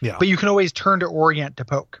swing, but you can always turn to orient to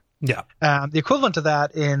poke. Yeah. The equivalent to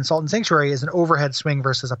that in Salt and Sanctuary is an overhead swing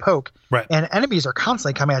versus a poke. Right. And enemies are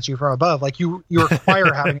constantly coming at you from above. Like you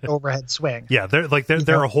require having an overhead swing. Yeah,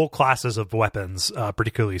 there are whole classes of weapons,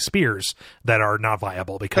 particularly spears, that are not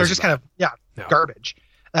viable because they're just kind of garbage.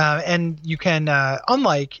 And you can,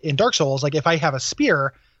 unlike in Dark Souls, like if I have a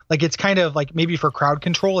spear, like it's kind of like maybe for crowd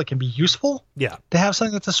control, it can be useful. Yeah. To have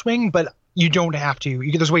something that's a swing, but you don't have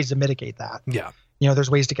to. There's ways to mitigate that. Yeah.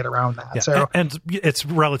 There's ways to get around that. Yeah. So and it's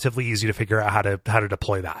relatively easy to figure out how to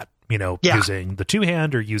deploy that. Using the two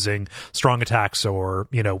hand or using strong attacks or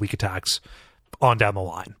weak attacks on down the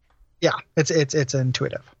line. Yeah, it's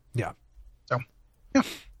intuitive. Yeah. So yeah.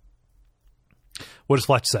 What does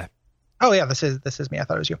Fletch say? Oh yeah, this is me. I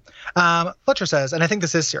thought it was you. Fletcher says, and I think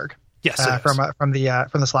this is Sirg. Yes, from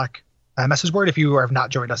the Slack message board. If you have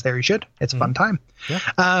not joined us there, you should. It's a fun time.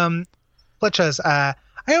 Yeah. Fletch says,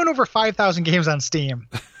 I own over 5,000 games on Steam.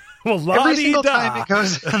 Well, every single time it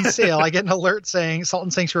goes on sale, I get an alert saying Salt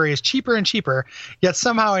and Sanctuary is cheaper and cheaper, yet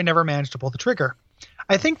somehow I never manage to pull the trigger.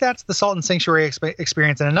 I think that's the Salt and Sanctuary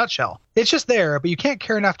experience in a nutshell. It's just there, but you can't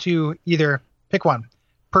care enough to either pick one,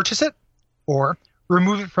 purchase it, or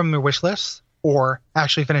remove it from your wish list, or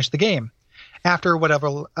actually finish the game after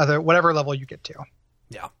whatever level you get to.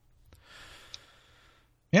 Yeah.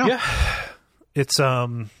 Yeah.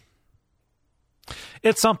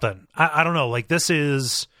 It's something. I don't know. Like this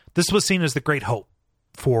was seen as the great hope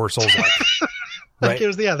for Souls-like. Right? It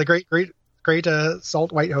was the great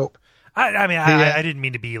Salt White Hope. I didn't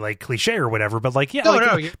mean to be like cliche or whatever, but like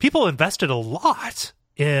people invested a lot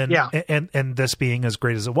in this being as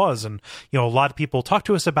great as it was, and a lot of people talked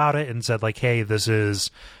to us about it and said like, hey, this is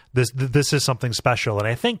something special, and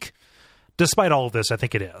I think despite all of this, I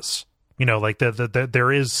think it is.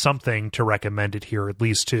 There is something to recommend it here, at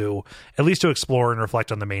least to explore and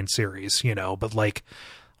reflect on the main series, but like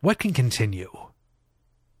what can continue?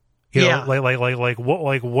 What are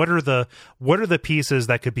the pieces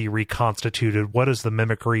that could be reconstituted? What is the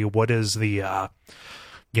mimicry? What is the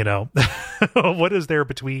what is there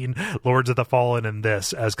between Lords of the Fallen and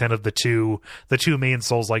this as kind of the two main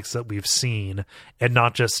Souls-likes that we've seen, and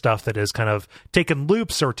not just stuff that has kind of taken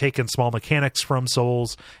loops or taken small mechanics from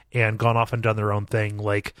Souls and gone off and done their own thing.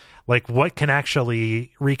 Like what can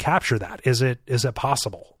actually recapture that? Is it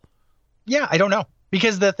possible? Yeah, I don't know,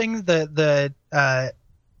 because the thing the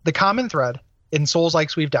common thread in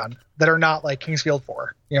Souls-likes we've done that are not like Kingsfield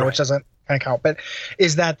 4, right, which doesn't kind of count, but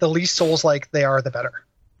is that the least Souls-like they are, the better.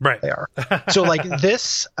 Right. They are. So like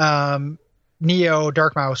this, Neo,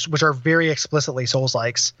 Dark Mouse, which are very explicitly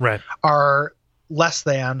Souls-likes, right, are less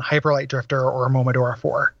than Hyper Light Drifter or Momodora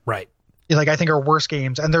 4. Right. Like I think are worse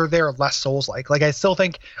games, and they're less Souls-like. Like I still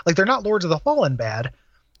think like they're not Lords of the Fallen bad,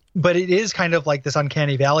 but it is kind of like this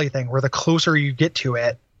uncanny valley thing where the closer you get to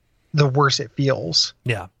it, the worse it feels.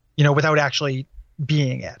 Yeah. Without actually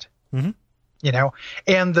being it. Mm-hmm.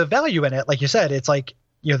 And the value in it, like you said, it's like,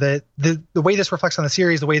 the way this reflects on the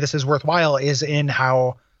series, the way this is worthwhile is in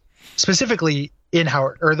how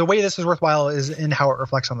the way this is worthwhile is in how it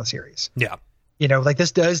reflects on the series. Yeah. Like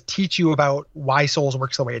this does teach you about why Souls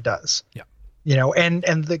works the way it does. Yeah. And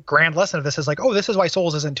the grand lesson of this is like, oh, this is why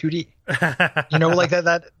Souls isn't 2D. Like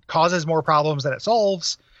that causes more problems than it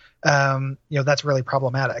solves. That's really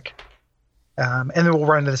problematic. And then we'll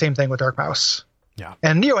run into the same thing with Dark Mouse. Yeah.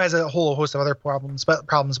 And Neo has a whole host of other problems, but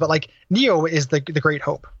like Neo is the great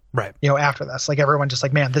hope. Right. After this, like everyone just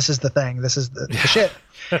like, man, this is the thing. This is the shit.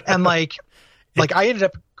 And like I ended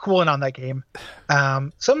up cooling on that game.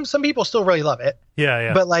 Some people still really love it.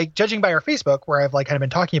 Yeah. But like judging by our Facebook, where I've like kind of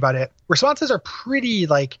been talking about it, responses are pretty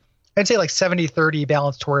like, I'd say like 70-30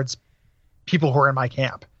 balanced towards people who are in my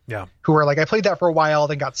camp. Yeah. Who are like, I played that for a while,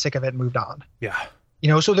 then got sick of it and moved on. Yeah.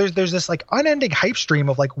 So there's this like unending hype stream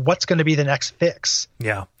of like what's going to be the next fix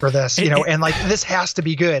for this, and like this has to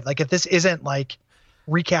be good. Like if this isn't like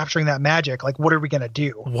recapturing that magic, like what are we going to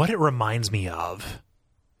do? What it reminds me of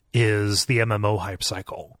is the MMO hype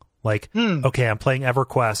cycle. Like, okay, I'm playing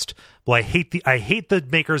EverQuest. Well, I hate the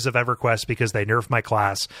makers of EverQuest because they nerfed my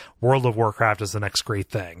class. World of Warcraft is the next great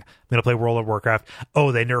thing. I'm going to play World of Warcraft.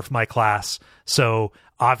 Oh, they nerfed my class. So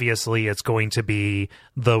obviously it's going to be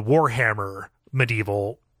the Warhammer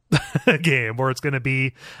medieval game, or it's going to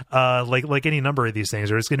be like any number of these things,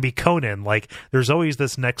 or it's going to be Conan. Like there's always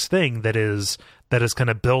this next thing that is kind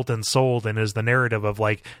of built and sold and is the narrative of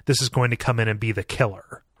like, this is going to come in and be the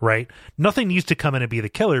killer, right? Nothing needs to come in and be the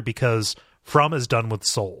killer because From is done with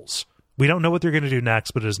Souls. We don't know what they're going to do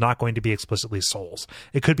next, but it is not going to be explicitly Souls.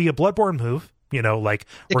 It could be a Bloodborne move, like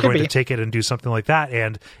we're going to take it and do something like that,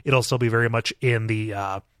 and it'll still be very much in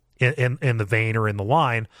the in the vein or in the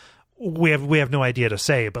line. We have no idea to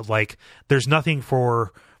say, but like there's nothing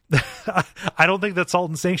for. I don't think that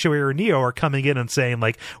Salt and Sanctuary or Neo are coming in and saying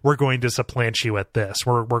like we're going to supplant you at this.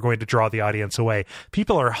 We're going to draw the audience away.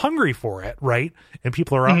 People are hungry for it, right? And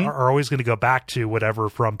people are always going to go back to whatever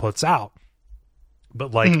From puts out.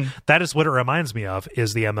 But like that is what it reminds me of,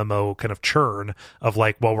 is the MMO kind of churn of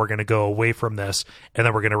like, well, we're going to go away from this and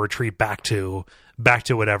then we're going to retreat back to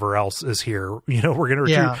whatever else is here. We're going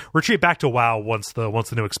to retreat back to WoW once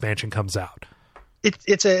the new expansion comes out.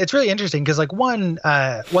 It's really interesting because like one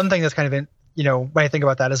thing that's kind of when I think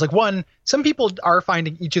about that is like some people are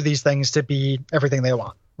finding each of these things to be everything they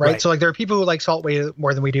want, right? So like there are people who like Salt way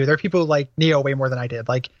more than we do. There are people who like Neo way more than I did.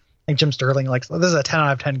 Like I think Jim Sterling likes, this is a 10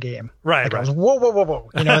 out of 10 game. Right. Like, I was, whoa.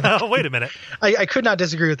 Wait a minute. I could not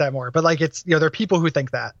disagree with that more, but like it's, there are people who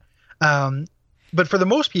think that. But for the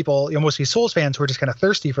most people, mostly Souls fans who are just kind of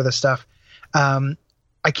thirsty for this stuff,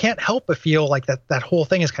 I can't help but feel like that whole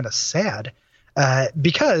thing is kind of sad.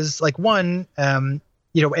 Because like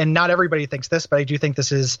and not everybody thinks this, but I do think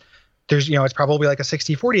there's it's probably like a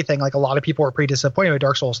 60-40 thing. Like a lot of people are pretty disappointed with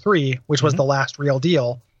Dark Souls 3, which was the last real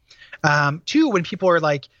deal. 2, when people are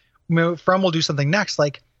like, From will do something next,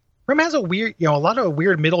 like From has a weird, a lot of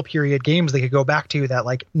weird middle period games they could go back to that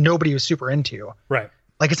like nobody was super into. Right.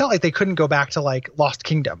 Like it's not like they couldn't go back to like Lost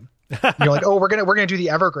Kingdom. Like, oh, we're gonna do the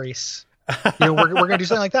Evergrace. We're gonna do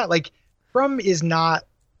something like that. Like From is not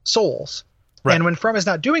Souls. Right. And when From is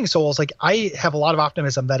not doing Souls, like I have a lot of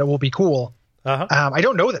optimism that it will be cool. I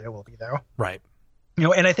don't know that it will be though. Right.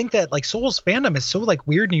 And I think that like Souls fandom is so like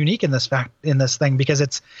weird and unique in this thing because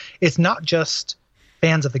it's not just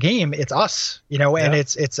fans of the game, it's us, and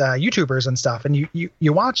it's YouTubers and stuff. And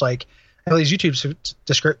you watch like all these YouTube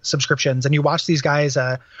subscriptions and you watch these guys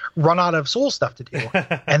run out of Souls stuff to do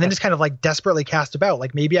and then just kind of like desperately cast about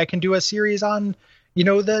like maybe I can do a series on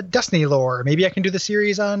the Destiny lore, maybe I can do the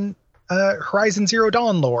series on Horizon Zero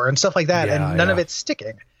Dawn lore and stuff like that, and none of it's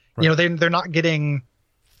sticking. Right. They're not getting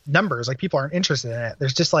numbers, like people aren't interested in it.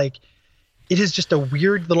 There's just like it is just a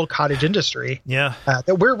weird little cottage industry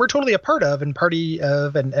that we're totally a part of and party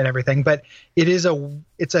of and everything, but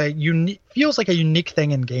feels like a unique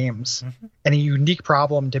thing in games and a unique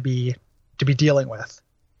problem to be dealing with.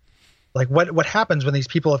 Like what happens when these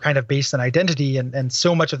people have kind of based an identity and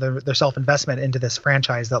so much of their self-investment into this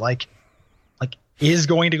franchise that like is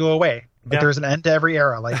going to go away. Like there's an end to every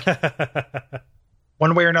era. Like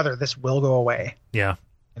one way or another, this will go away. Yeah.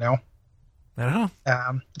 I don't know.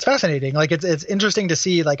 It's fascinating. Like it's interesting to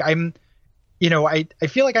see. Like I'm, I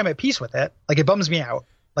feel like I'm at peace with it. Like it bums me out.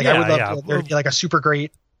 Like I would love there to be like a super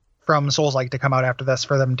great From Souls like to come out after this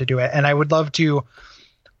for them to do it. And I would love to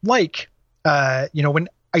like, when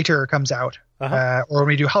Iter comes out or when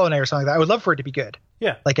we do Hollow Knight or something like that, I would love for it to be good.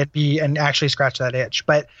 Yeah. Like it'd be and actually scratch that itch.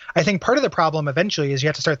 But I think part of the problem eventually is you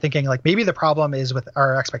have to start thinking like maybe the problem is with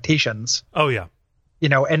our expectations. Oh yeah.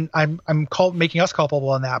 And I'm making us culpable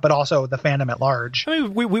on that, but also the fandom at large. I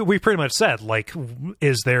mean, we pretty much said like,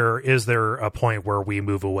 is there a point where we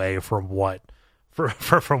move away from what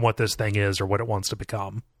from what this thing is or what it wants to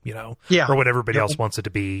become, or what everybody else wants it to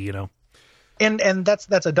be, And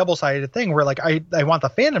that's a double-sided thing where like I want the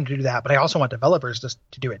fandom to do that, but I also want developers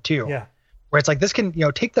to do it too. Yeah. Where it's like this can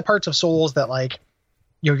take the parts of Souls that like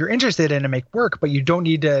you're interested in and make work, but you don't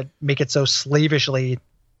need to make it so slavishly.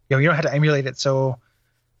 You don't have to emulate it so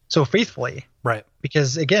faithfully, right?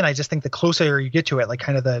 Because again, I just think the closer you get to it, like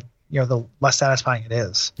kind of the the less satisfying it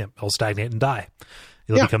is. Yeah, it'll stagnate and die.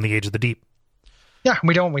 It'll become the age of the deep. Yeah,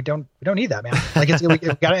 we don't need that, man. Like we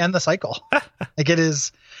got to end the cycle. Like it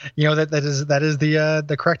is, that is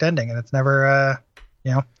the correct ending, and it's never.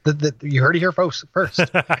 You heard it here first.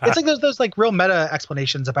 It's like those like real meta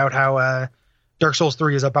explanations about how Dark Souls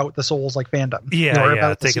 3 is about the Souls like fandom.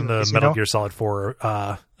 Yeah, taking the Metal Gear Solid 4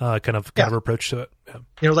 kind of approach to it.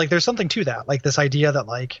 Yeah. Like there's something to that, like this idea that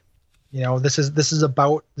like, this is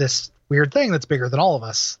about this weird thing that's bigger than all of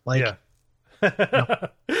us. Like,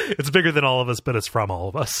 it's bigger than all of us, but it's from all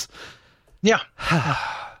of us. Yeah,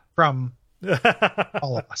 from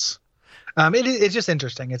all of us. It's just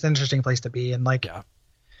interesting. It's an interesting place to be, and like,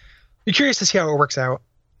 you're curious to see how it works out.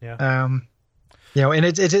 Yeah. And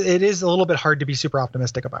it is a little bit hard to be super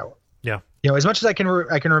optimistic about. Yeah. As much as I can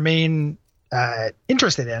remain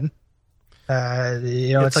interested in.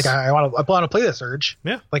 It's like I want to play this Urge.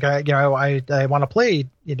 Yeah. Like I want to play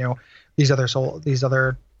these other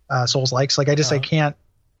Souls likes. Like I can't.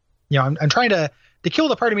 I'm trying to kill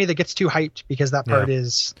the part of me that gets too hyped because that part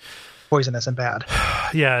is. poisonous and bad.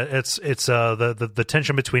 Yeah, it's the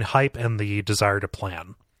tension between hype and the desire to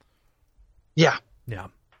plan. Yeah. Yeah.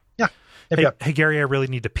 Hey, Gary, I really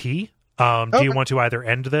need to pee. Do you want to either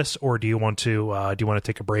end this, or do you want to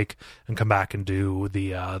take a break and come back and do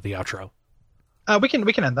the outro? We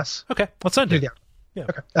can end this. Okay, let's end it. Yeah.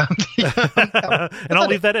 Okay. And I'll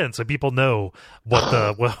leave that in so people know what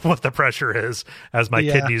the pressure is as my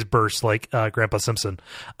kidneys burst like Grandpa Simpson.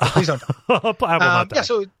 Please don't. I will not die. Yeah.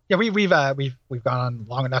 So yeah, we've gone on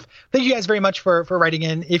long enough. Thank you guys very much for writing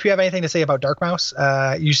in. If you have anything to say about Dark Mouse,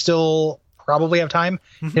 you still probably have time.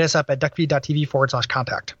 Hit us up at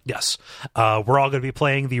duckfeed.tv/contact. Yes. We're all going to be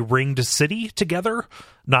playing the Ringed City together,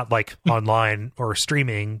 not like online or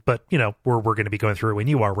streaming, but we're going to be going through it when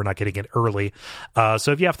you are. We're not getting it early.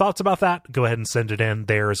 So if you have thoughts about that, go ahead and send it in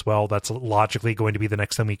there as well. That's logically going to be the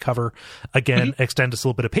next thing we cover. Again, extend us a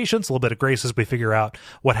little bit of patience, a little bit of grace as we figure out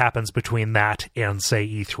what happens between that and say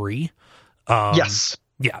E3. Yes.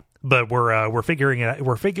 Yeah, but we're figuring it.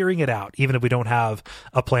 We're figuring it out. Even if we don't have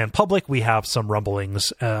a plan public, we have some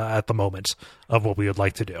rumblings at the moment of what we would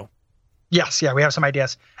like to do. Yes, yeah, we have some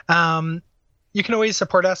ideas. You can always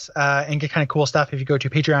support us and get kind of cool stuff if you go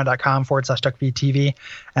to patreon.com/duckfeedtv.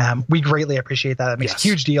 We greatly appreciate that. It makes a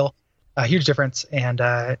huge deal, a huge difference, and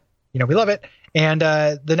we love it. And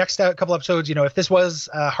the next couple episodes, if this was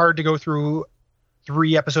hard to go through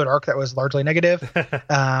 3-episode arc that was largely negative.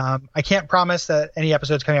 I can't promise that any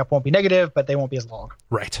episodes coming up won't be negative, but they won't be as long.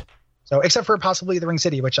 Right. So except for possibly the Ring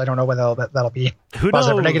City, which I don't know whether that'll be Who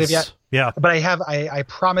positive knows? or negative yet. Yeah. But I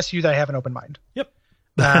promise you that I have an open mind. Yep.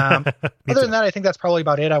 Other than that, I think that's probably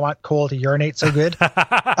about it. I want Cole to urinate so good.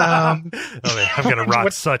 I'm gonna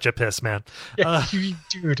rock such a piss, man. Dude,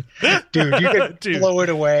 you could blow it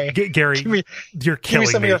away. Gary, you're killing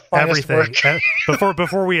some me. Of your Everything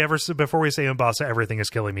before we say Umbasa, everything is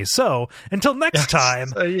killing me. So until next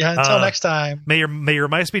time. Until next time. May your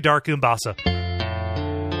mice be dark, Umbasa.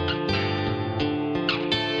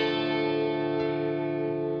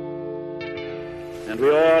 And we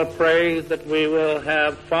all pray that we will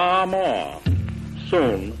have far more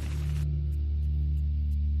soon.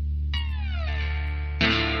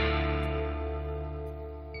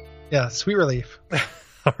 Yeah, sweet relief.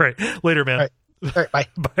 All right. Later, man. All right, bye.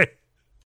 Bye.